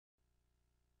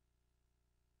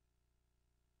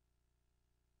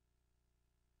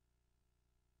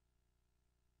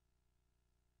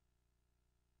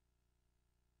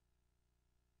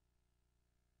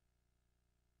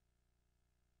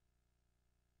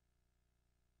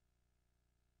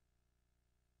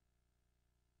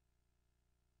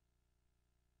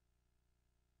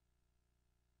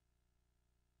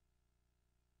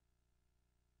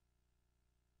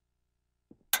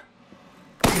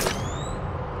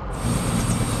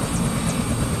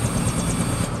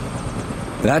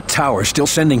That tower's still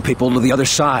sending people to the other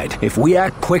side. If we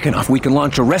act quick enough, we can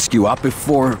launch a rescue op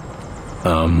before...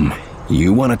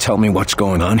 You want to tell me what's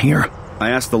going on here?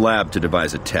 I asked the lab to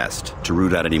devise a test to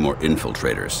root out any more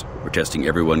infiltrators. We're testing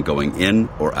everyone going in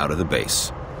or out of the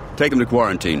base. Take them to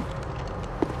quarantine.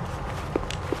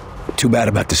 Too bad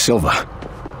about the Silva.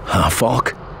 Huh,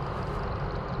 Falk?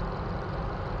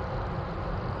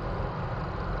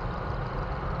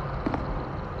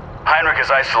 Heinrich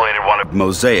has isolated one of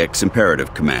Mosaic's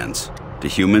imperative commands. To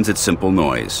humans, it's simple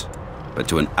noise. But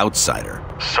to an outsider...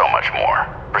 so much more.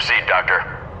 Proceed, Doctor.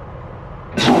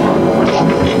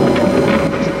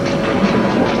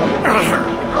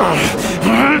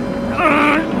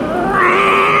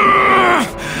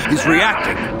 He's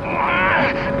reacting.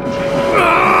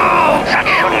 That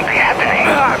shouldn't be happening.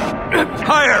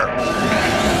 Higher!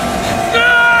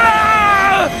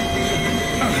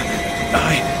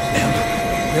 I am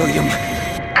William.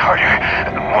 Carter.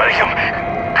 William.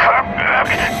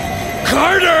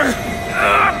 Carter!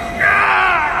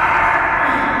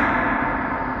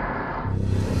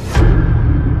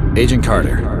 Agent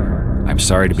Carter, I'm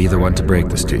sorry to be the one to break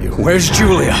this to you. Where's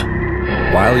Julia?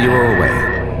 While you were away,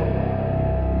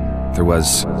 there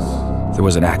was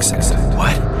an accident.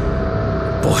 What?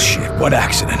 Bullshit. What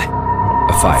accident?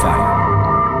 A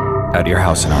fire. At your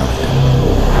house in Arlington.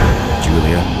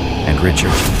 Julia and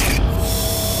Richard.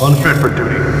 Unfit for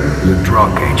duty. You're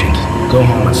drunk, Agent. Go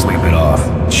home and sleep it off.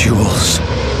 Jules.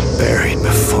 Buried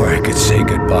before I could say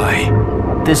goodbye.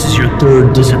 This is your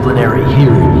third disciplinary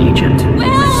hearing, Agent.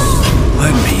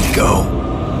 Let me go.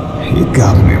 You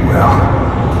got me, Will.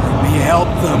 Let me help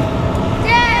them.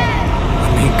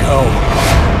 Let me go.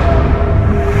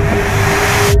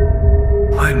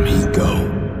 Let me go.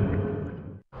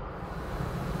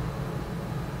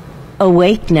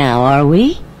 Awake now, are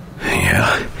we?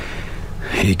 Yeah.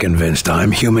 He convinced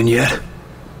I'm human yet?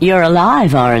 You're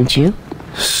alive, aren't you?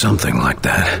 Something like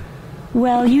that.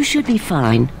 Well, you should be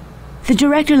fine. The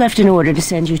director left an order to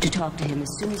send you to talk to him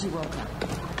as soon as you woke up.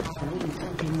 I wouldn't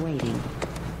keep him waiting.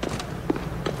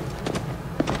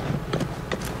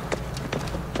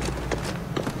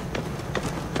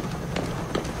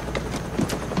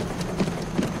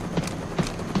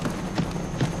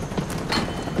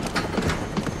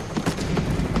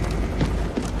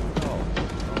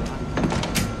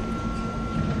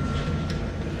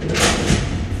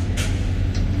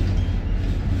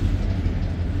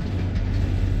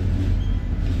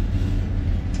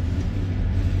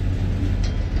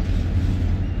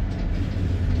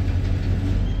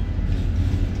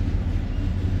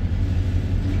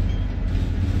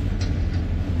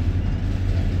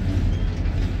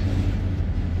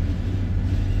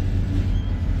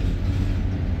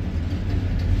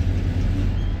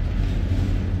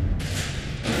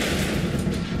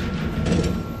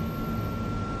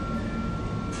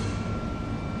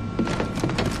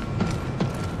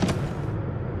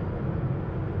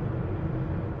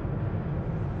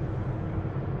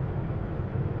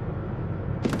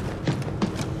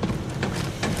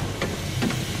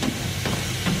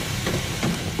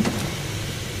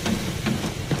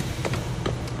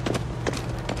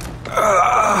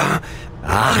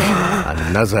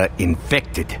 Another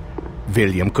infected.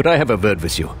 William, could I have a word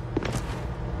with you?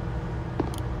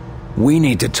 We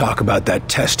need to talk about that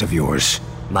test of yours.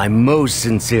 My most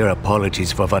sincere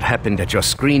apologies for what happened at your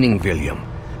screening, William.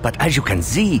 But as you can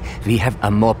see, we have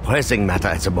a more pressing matter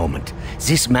at the moment.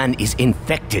 This man is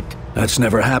infected. That's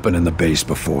never happened in the base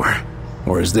before.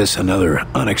 Or is this another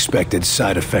unexpected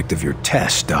side effect of your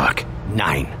test, Doc?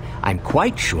 Nine. I'm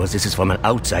quite sure this is from an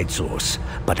outside source,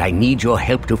 but I need your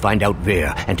help to find out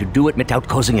where, and to do it without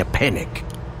causing a panic.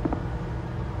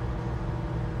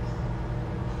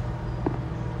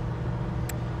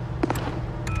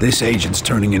 This agent's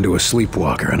turning into a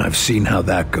sleepwalker, and I've seen how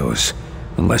that goes.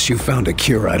 Unless you found a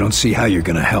cure, I don't see how you're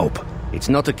gonna help. It's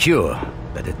not a cure,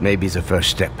 but it may be the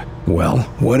first step. Well,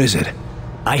 what is it?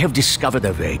 I have discovered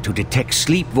a way to detect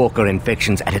sleepwalker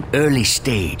infections at an early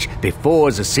stage, before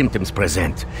the symptoms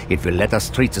present. It will let us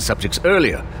treat the subjects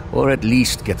earlier, or at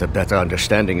least get a better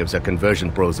understanding of the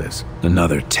conversion process.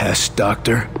 Another test,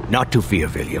 Doctor? Not to fear,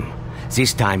 William.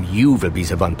 This time you will be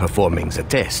the one performing the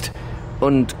test.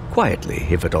 And quietly,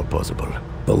 if at all possible.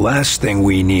 The last thing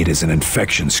we need is an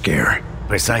infection scare.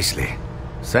 Precisely.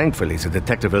 Thankfully, the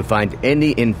detector will find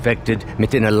any infected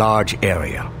within a large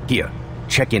area. Here.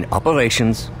 Check in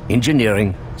operations,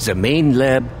 engineering, the main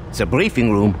lab, the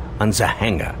briefing room, and the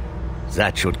hangar.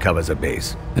 That should cover the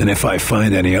base. And if I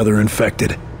find any other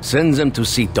infected? Send them to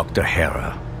see Dr.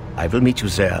 Hera. I will meet you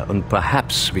there, and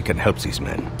perhaps we can help these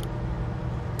men.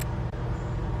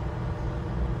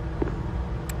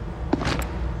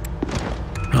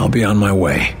 I'll be on my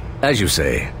way. As you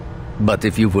say. But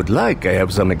if you would like, I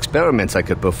have some experiments I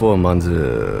could perform on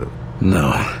the...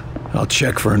 No. I'll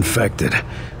check for infected,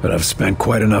 but I've spent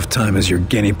quite enough time as your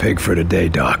guinea pig for today,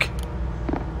 Doc.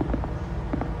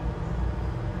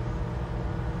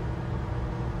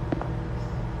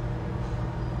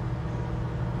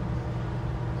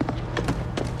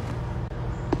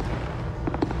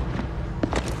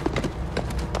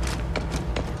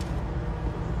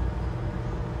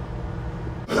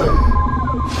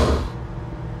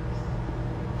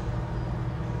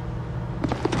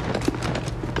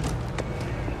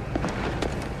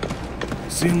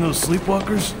 Seen those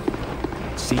sleepwalkers?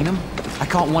 Seen him? I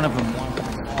caught one of them.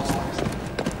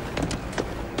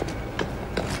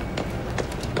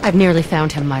 I've nearly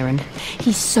found him, Marin.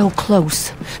 He's so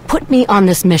close. Put me on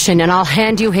this mission and I'll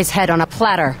hand you his head on a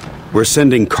platter. We're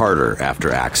sending Carter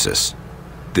after Axis.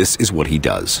 This is what he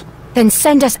does. Then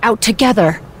send us out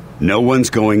together. No one's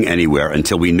going anywhere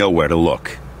until we know where to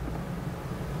look.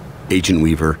 Agent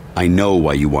Weaver, I know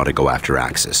why you want to go after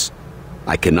Axis.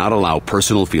 I cannot allow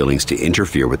personal feelings to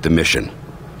interfere with the mission.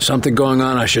 Something going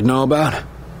on I should know about?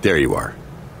 There you are.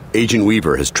 Agent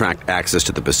Weaver has tracked Axis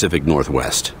to the Pacific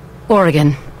Northwest.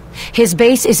 Oregon. His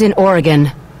base is in Oregon.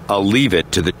 I'll leave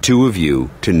it to the two of you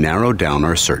to narrow down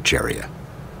our search area.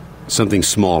 Something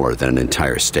smaller than an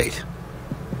entire state.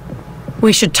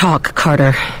 We should talk,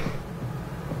 Carter.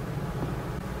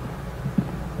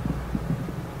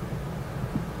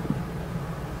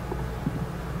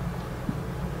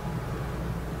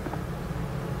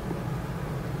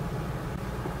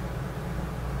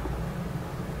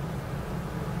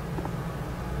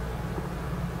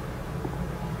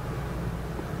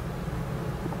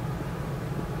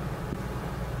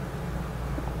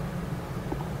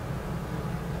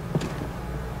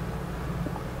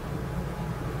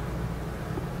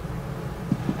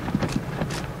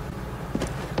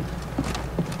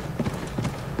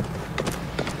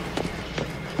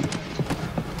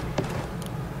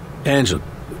 Angela,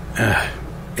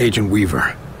 Agent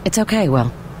Weaver. It's okay,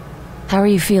 Will. How are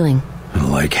you feeling?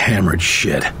 Like hammered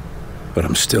shit. But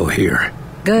I'm still here.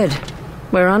 Good.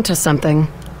 We're onto something.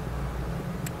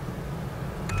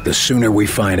 The sooner we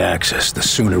find Axis, the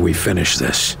sooner we finish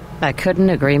this. I couldn't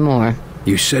agree more.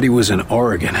 You said he was in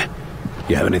Oregon.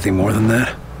 You have anything more than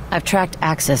that? I've tracked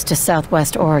Axis to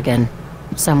Southwest Oregon.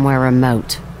 Somewhere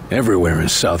remote. Everywhere in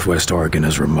Southwest Oregon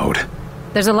is remote.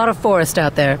 There's a lot of forest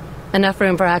out there. Enough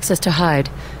room for Axis to hide.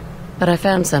 But I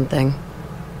found something.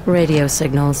 Radio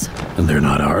signals. And they're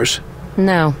not ours?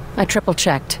 No, I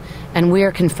triple-checked. And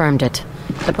Weir confirmed it.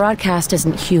 The broadcast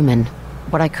isn't human.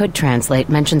 What I could translate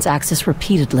mentions Axis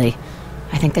repeatedly.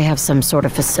 I think they have some sort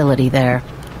of facility there.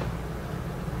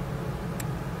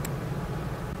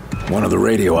 One of the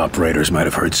radio operators might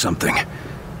have heard something.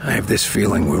 I have this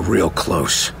feeling we're real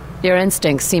close. Your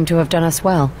instincts seem to have done us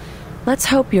well. Let's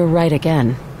hope you're right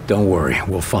again. Don't worry,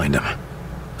 we'll find him.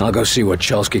 I'll go see what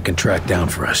Chelsky can track down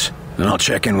for us. And I'll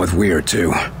check in with Weir,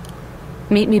 too.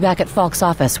 Meet me back at Falk's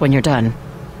office when you're done.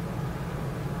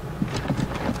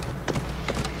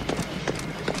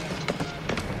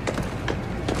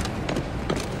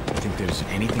 Think there's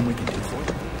anything we can do for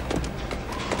it?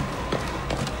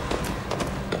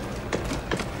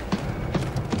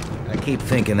 I keep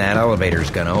thinking that elevator's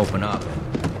gonna open up.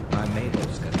 My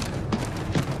Mabel's gonna...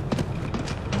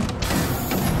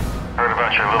 Heard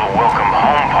about your little welcome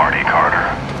home party, Carter.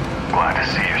 Glad to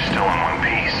see you're still in one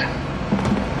piece.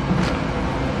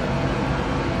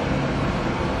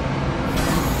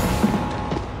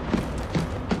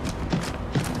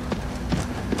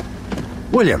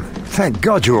 William, thank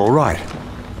God you're all right.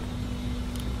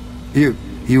 You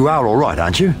are all right,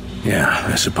 aren't you? Yeah,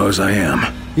 I suppose I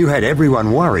am. You had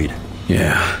everyone worried.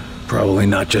 Yeah, probably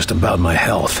not just about my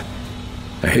health.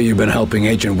 I hear you've been helping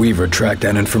Agent Weaver track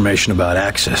down information about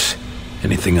Axis.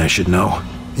 Anything I should know?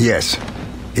 Yes.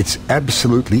 It's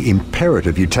absolutely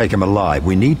imperative you take him alive.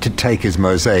 We need to take his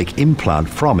mosaic implant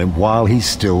from him while he's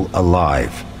still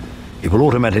alive. It will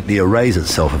automatically erase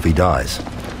itself if he dies.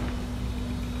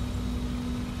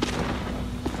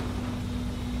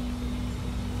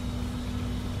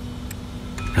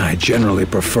 I generally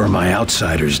prefer my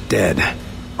outsiders dead.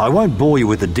 I won't bore you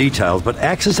with the details, but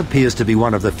Axis appears to be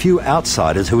one of the few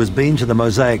outsiders who has been to the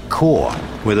mosaic core,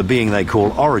 where the being they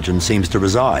call Origin seems to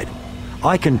reside.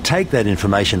 I can take that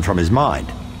information from his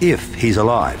mind, if he's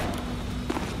alive.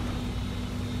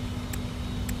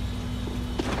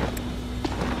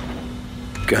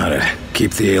 Got it.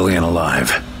 Keep the alien alive.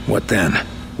 What then?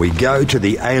 We go to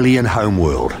the alien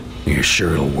homeworld. You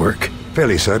sure it'll work?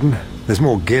 Fairly certain. There's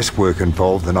more guesswork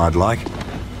involved than I'd like.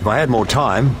 If I had more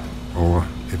time, or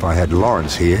if I had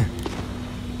Lawrence here...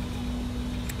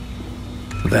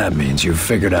 That means you've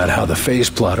figured out how the phase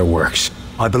plotter works.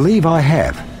 I believe I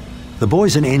have. The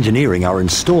boys in engineering are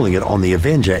installing it on the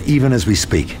Avenger even as we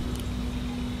speak.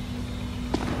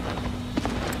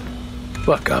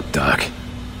 Buck up, Doc.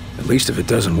 At least if it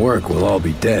doesn't work, we'll all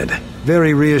be dead.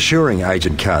 Very reassuring,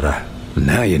 Agent Carter.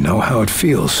 Now you know how it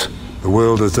feels. The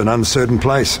world is an uncertain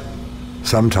place.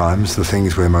 Sometimes the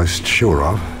things we're most sure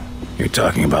of. You're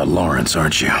talking about Lawrence,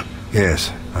 aren't you?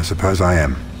 Yes, I suppose I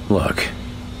am. Look,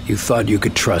 you thought you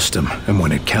could trust him, and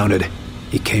when it counted,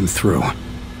 he came through.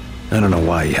 I don't know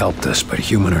why he helped us, but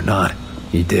human or not,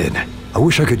 he did. I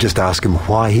wish I could just ask him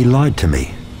why he lied to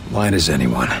me. Why does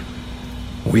anyone?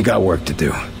 We got work to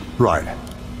do. Right.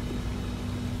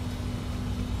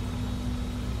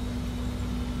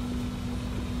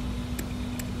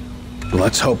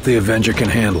 Let's hope the Avenger can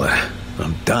handle it.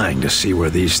 I'm dying to see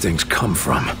where these things come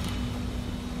from.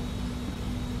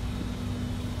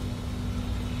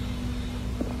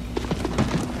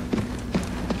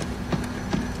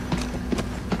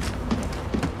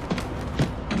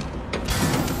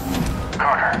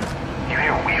 Carter, you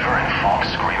hear Weaver and Falk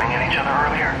screaming at each other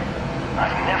earlier?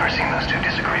 I've never seen those two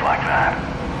disagree like that.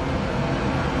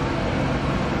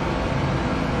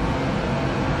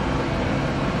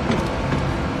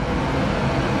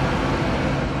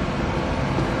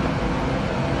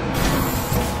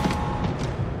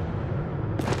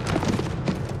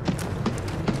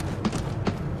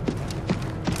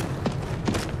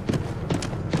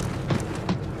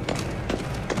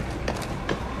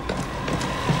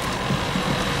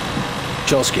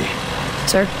 Chelsky.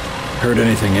 Sir? Heard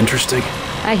anything interesting?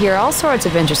 I hear all sorts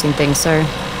of interesting things, sir.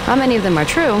 How many of them are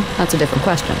true? That's a different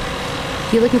question.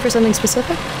 You looking for something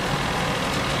specific?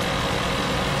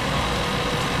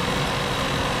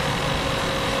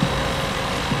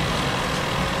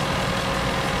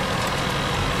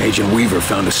 Agent Weaver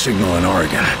found a signal in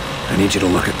Oregon. I need you to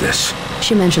look at this.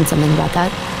 She mentioned something about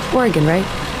that. Oregon, right?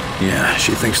 Yeah,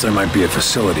 she thinks there might be a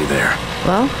facility there.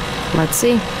 Well, let's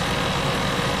see.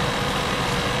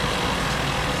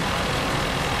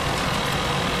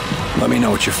 Let me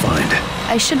know what you find.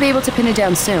 I should be able to pin it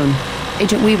down soon.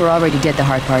 Agent Weaver already did the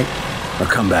hard part. I'll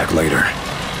come back later.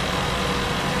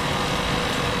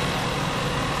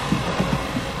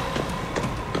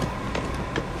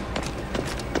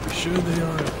 Sure they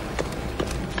are.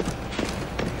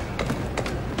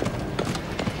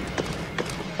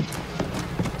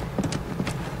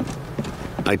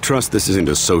 I trust this isn't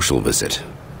a social visit.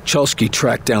 Chelsky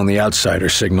tracked down the outsider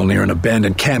signal near an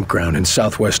abandoned campground in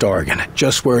southwest Oregon,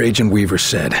 just where Agent Weaver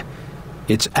said.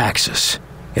 It's Axis.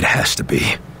 It has to be.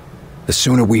 The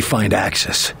sooner we find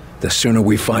Axis, the sooner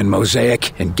we find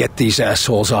Mosaic and get these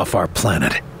assholes off our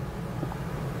planet.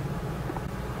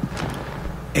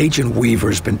 Agent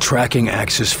Weaver's been tracking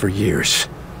Axis for years.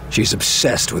 She's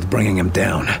obsessed with bringing him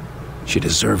down. She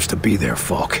deserves to be there,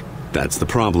 Falk. That's the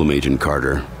problem, Agent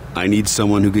Carter. I need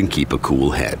someone who can keep a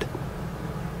cool head.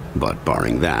 But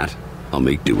barring that, I'll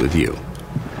make do with you.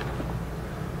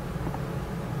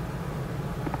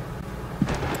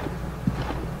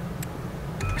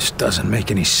 This doesn't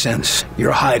make any sense.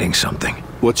 You're hiding something.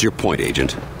 What's your point,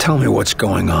 Agent? Tell me what's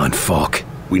going on, Falk.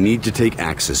 We need to take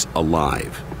Axis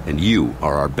alive, and you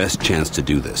are our best chance to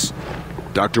do this.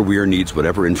 Dr. Weir needs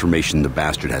whatever information the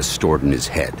bastard has stored in his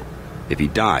head. If he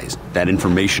dies, that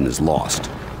information is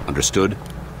lost. Understood?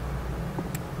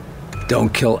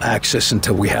 Don't kill Axis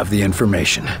until we have the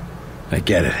information. I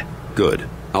get it. Good.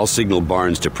 I'll signal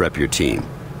Barnes to prep your team.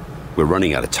 We're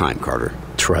running out of time, Carter.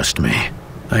 Trust me.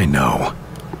 I know.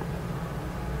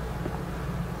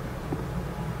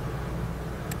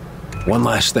 One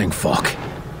last thing, Falk.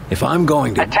 If I'm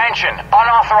going to... Attention!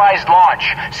 Unauthorized launch.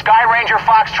 Sky Ranger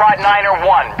Foxtrot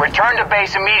 901. Return to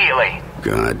base immediately.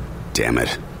 God damn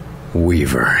it.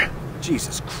 Weaver.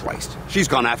 Jesus Christ. She's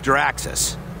gone after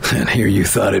Axis. And here you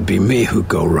thought it'd be me who'd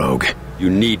go rogue.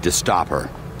 You need to stop her.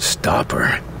 Stop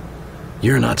her?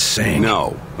 You're not saying...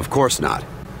 No, of course not.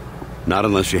 Not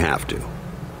unless you have to.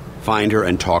 Find her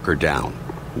and talk her down.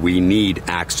 We need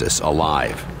Axis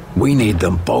alive. We need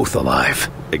them both alive.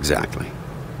 Exactly.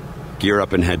 Gear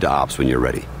up and head to Ops when you're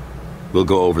ready. We'll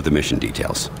go over the mission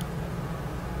details.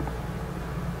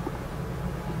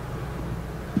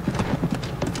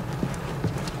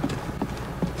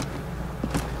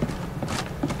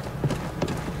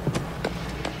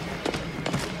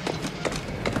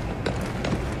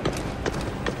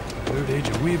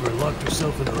 Agent Weaver locked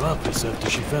herself in her office after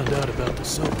she found out about the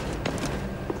soap.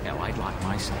 Hell, I'd lock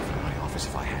myself in my office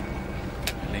if I had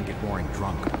one. And then get boring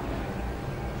drunk.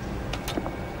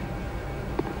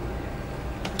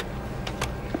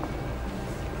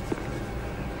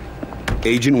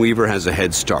 Agent Weaver has a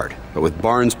head start, but with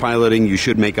Barnes piloting, you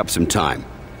should make up some time.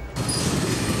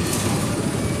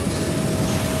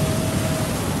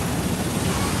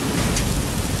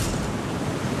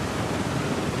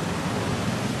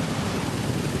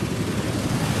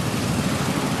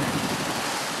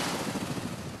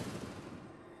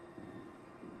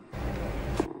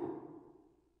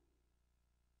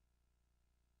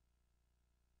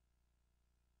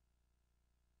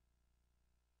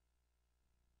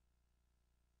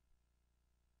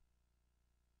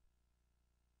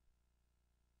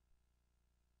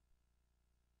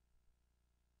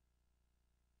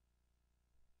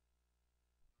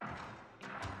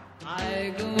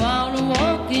 I go out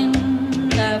walking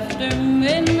after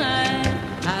midnight,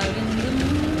 out in the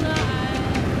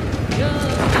moonlight,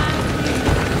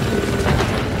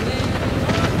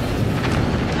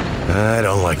 I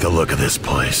don't like the look of this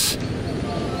place.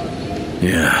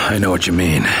 Yeah, I know what you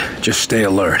mean. Just stay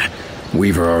alert.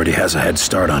 Weaver already has a head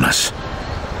start on us.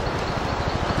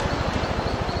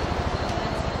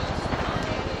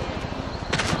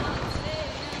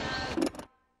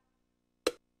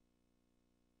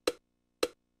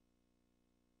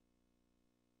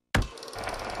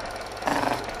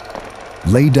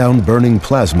 Lay down burning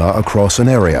plasma across an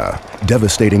area,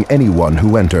 devastating anyone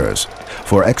who enters.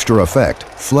 For extra effect,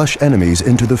 flush enemies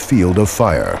into the field of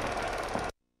fire.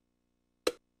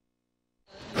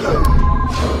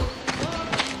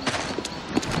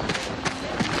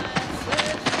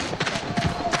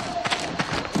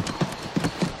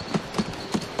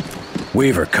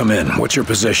 Weaver, come in. What's your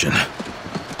position?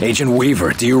 Agent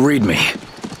Weaver, do you read me?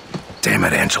 Damn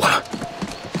it, Angela.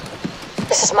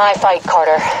 This is my fight,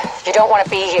 Carter. You don't want to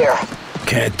be here.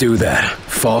 Can't do that.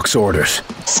 Falk's orders.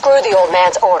 Screw the old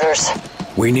man's orders.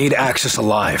 We need Axis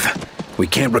alive. We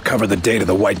can't recover the data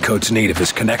the Whitecoats need if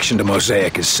his connection to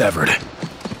Mosaic is severed.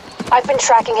 I've been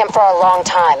tracking him for a long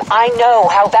time. I know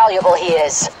how valuable he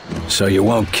is. So you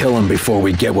won't kill him before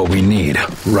we get what we need,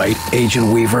 right,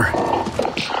 Agent Weaver?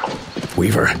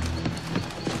 Weaver?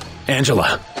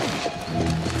 Angela?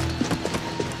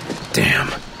 Damn.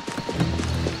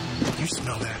 You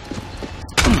smell that?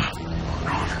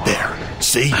 There.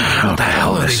 See? How the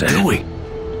hell are they doing?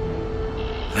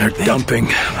 They're dumping,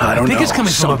 I don't know, think it's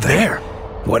coming from up there.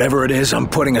 Whatever it is, I'm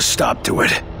putting a stop to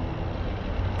it.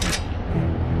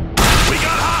 We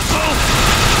got hostile!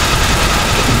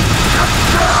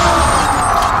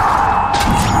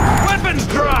 Weapons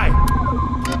dry!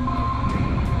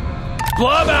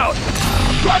 Glove out!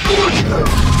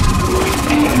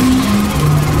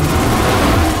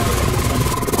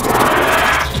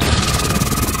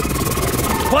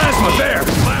 Plasma there!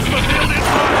 Plasma field in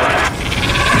progress!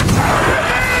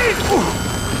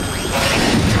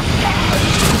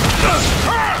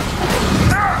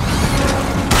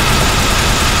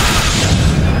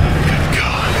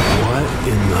 God, what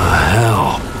in the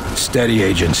hell? Steady,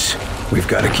 agents. We've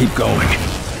got to keep going.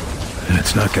 And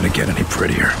it's not going to get any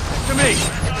prettier. To me!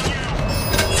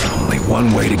 Only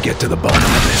one way to get to the bottom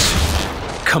of this.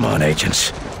 Come on,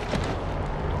 agents.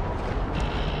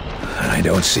 I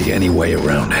don't see any way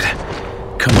around it.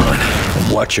 Come on,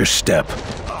 and watch your step.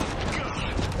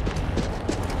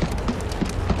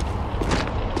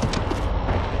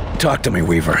 Talk to me,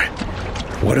 Weaver.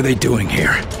 What are they doing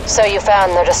here? So you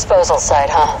found their disposal site,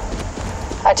 huh?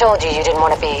 I told you you didn't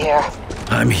want to be here.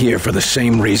 I'm here for the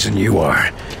same reason you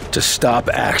are. To stop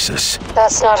Axis.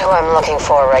 That's not who I'm looking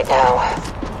for right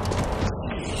now.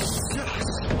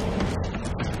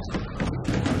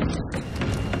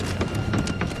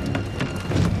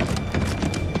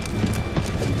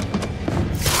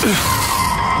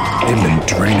 They've been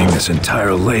draining this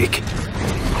entire lake.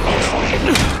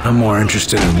 I'm more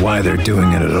interested in why they're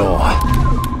doing it at all.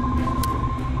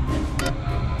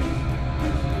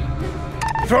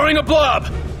 Throwing a blob!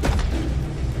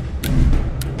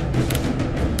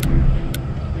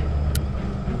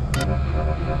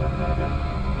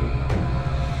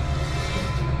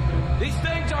 These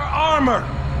things are armor!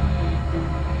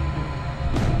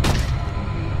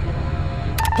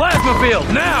 Plasma field,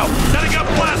 now! Setting up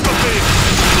plasma field!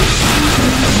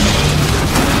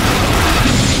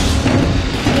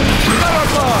 Power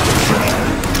bomb!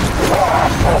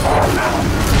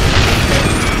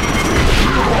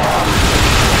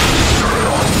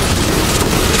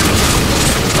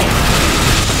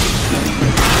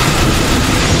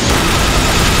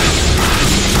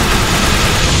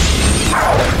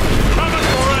 Coming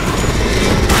for it!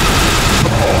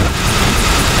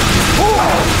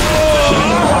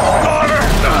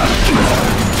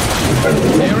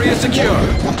 Area secure.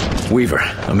 Weaver,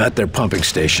 I'm at their pumping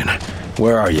station.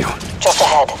 Where are you? Just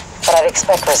ahead, but I'd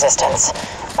expect resistance.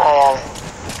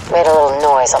 Made a little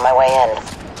noise on my way in.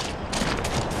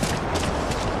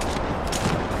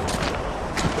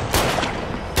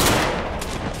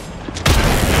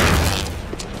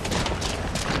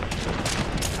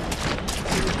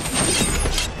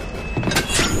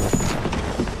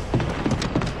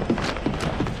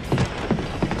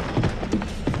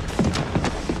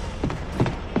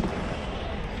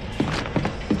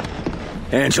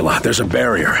 Angela, there's a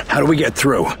barrier. How do we get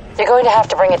through? You're going to have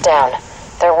to bring it down.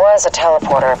 There was a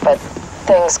teleporter, but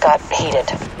things got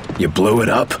heated. You blew it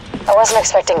up? I wasn't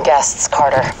expecting guests,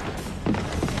 Carter.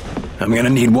 I'm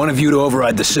gonna need one of you to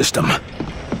override the system.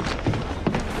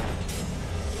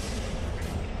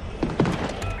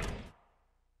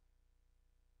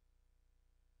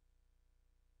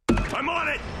 I'm on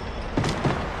it!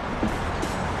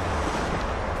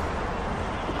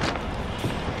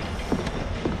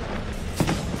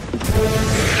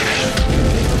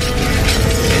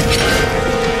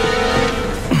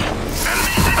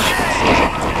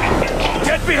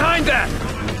 Get behind that!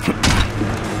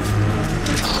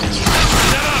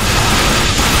 Set up!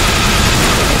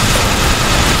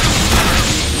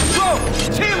 Whoa!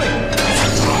 It's healing!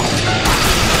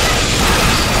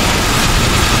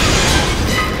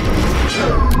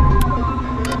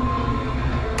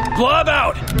 Blob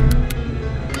out!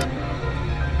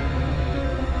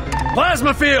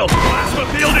 Plasma field! Plasma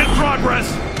field in progress!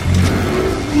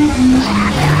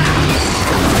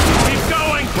 Keep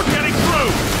going! We're getting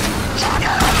through!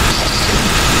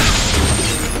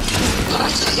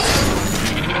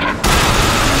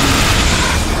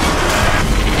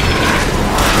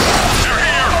 They're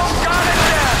here!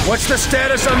 What's the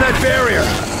status on that barrier?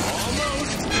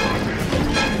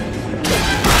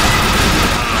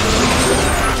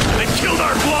 They killed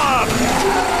our blob!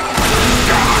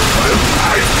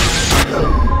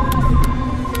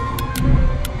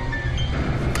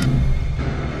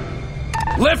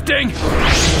 Lifting!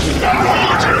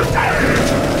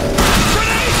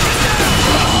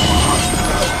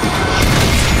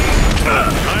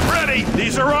 I'm ready!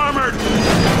 These are armored!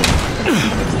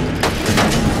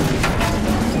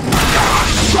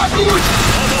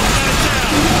 Almost had it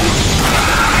down!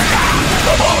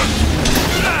 Come on!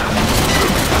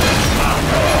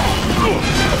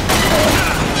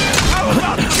 How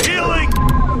about healing?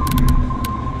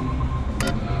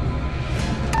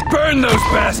 Burn those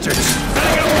bastards!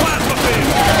 Setting up plasma beam!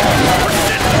 We're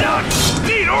sitting ducks!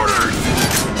 Need orders!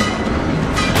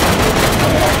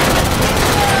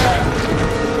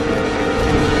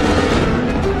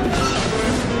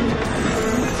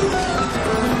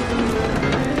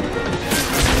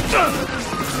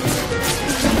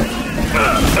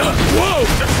 Whoa!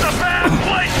 This is a bad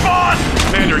place, boss!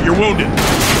 Commander, you're wounded.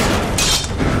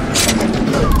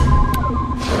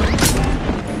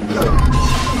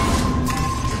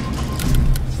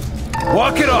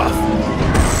 Walk it off!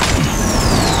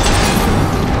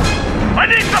 I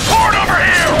need support over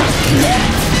here!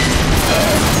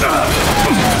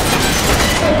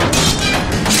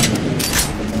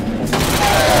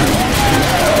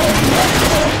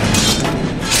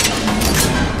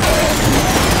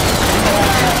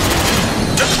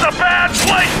 This is a bad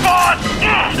place, boss!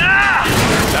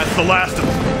 That's the last of them.